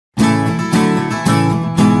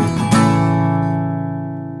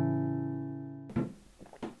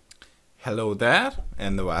Hello there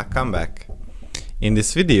and welcome back. In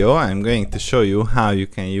this video I'm going to show you how you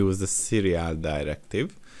can use the serial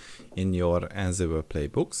directive in your Ansible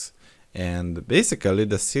playbooks. And basically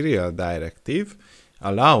the serial directive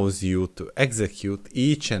allows you to execute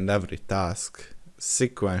each and every task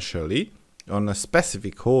sequentially on a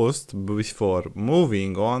specific host before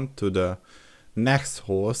moving on to the next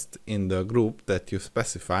host in the group that you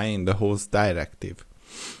specify in the host directive.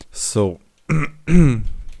 So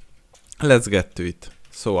let's get to it.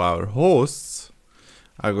 So our hosts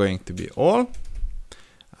are going to be all,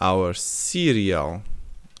 our serial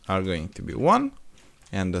are going to be 1,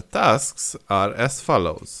 and the tasks are as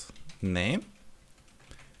follows: name,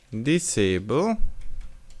 disable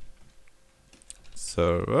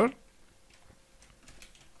server,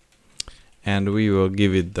 and we will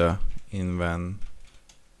give it the inventory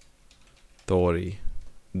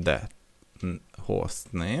that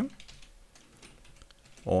host name,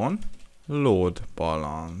 on load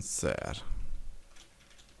balancer,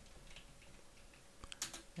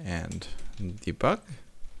 and debug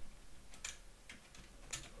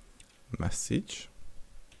message,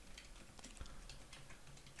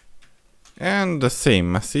 and the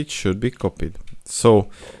same message should be copied. So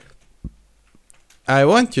I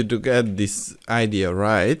want you to get this idea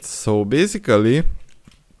right. So basically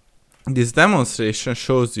this demonstration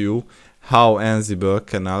shows you how Ansible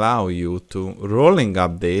can allow you to rolling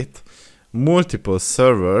update multiple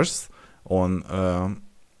servers on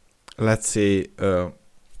let's say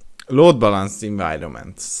load balanced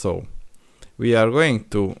environment. So we are going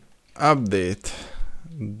to update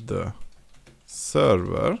the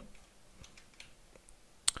server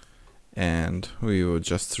and we will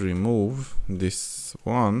just remove this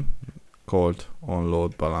one called on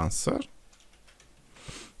load balancer,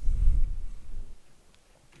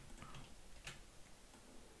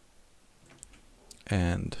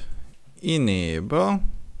 and enable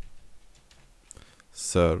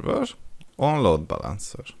server on load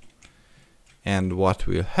balancer. And what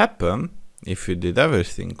will happen if you did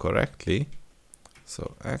everything correctly,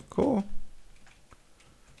 so echo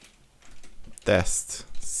test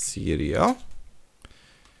serial,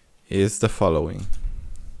 is the following.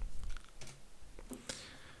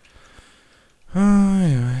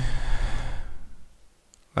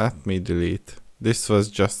 Let me delete. This was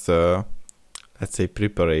just a, let's say,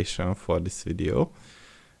 preparation for this video.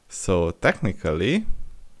 So technically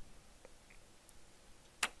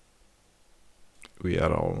we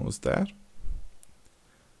are almost there.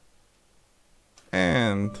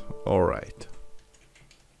 And all right.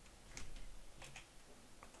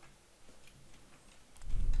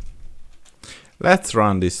 Let's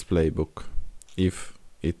run this playbook if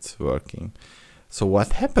it's working. So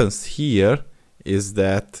what happens here is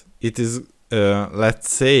that it is let's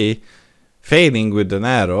say failing with an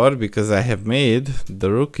error because I have made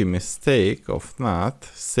the rookie mistake of not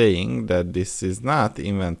saying that this is not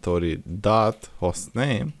inventory dot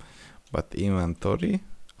hostname but inventory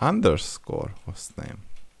underscore hostname.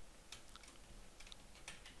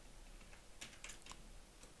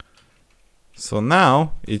 So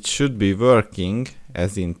now it should be working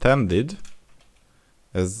as intended,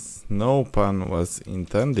 as no pun was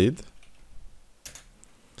intended.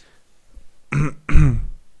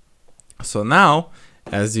 So now,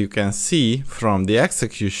 as you can see from the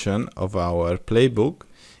execution of our playbook,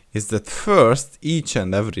 is that first each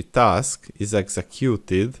and every task is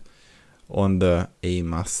executed on the A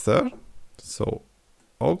master. So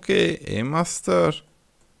okay, A master,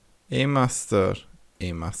 A master,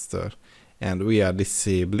 A master. And we are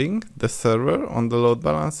disabling the server on the load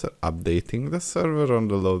balancer, updating the server on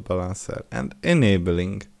the load balancer, and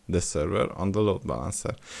enabling the server on the load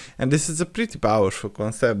balancer. And this is a pretty powerful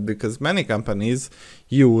concept because many companies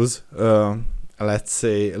use, let's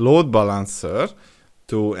say, load balancer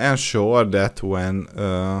to ensure that when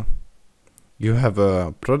you have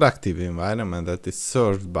a productive environment that is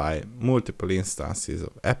served by multiple instances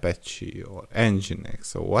of Apache or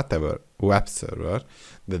Nginx or whatever web server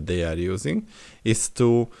that they are using, is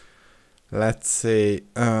to, let's say,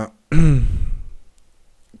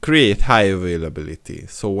 create high availability.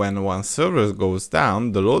 So when one server goes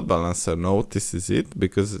down, the load balancer notices it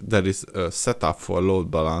because there is a setup for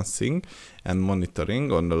load balancing and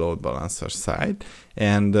monitoring on the load balancer side,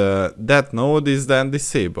 and that node is then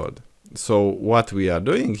disabled. So what we are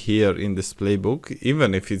doing here in this playbook,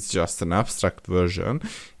 even if it's just an abstract version,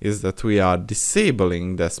 is that we are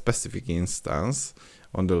disabling the specific instance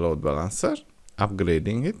on the load balancer,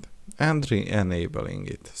 upgrading it, and re-enabling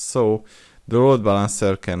it. So the load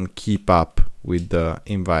balancer can keep up with the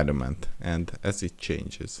environment and as it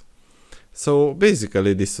changes. So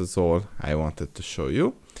basically this is all I wanted to show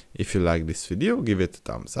you. If you like this video, give it a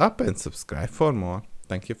thumbs up and subscribe for more.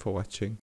 Thank you for watching.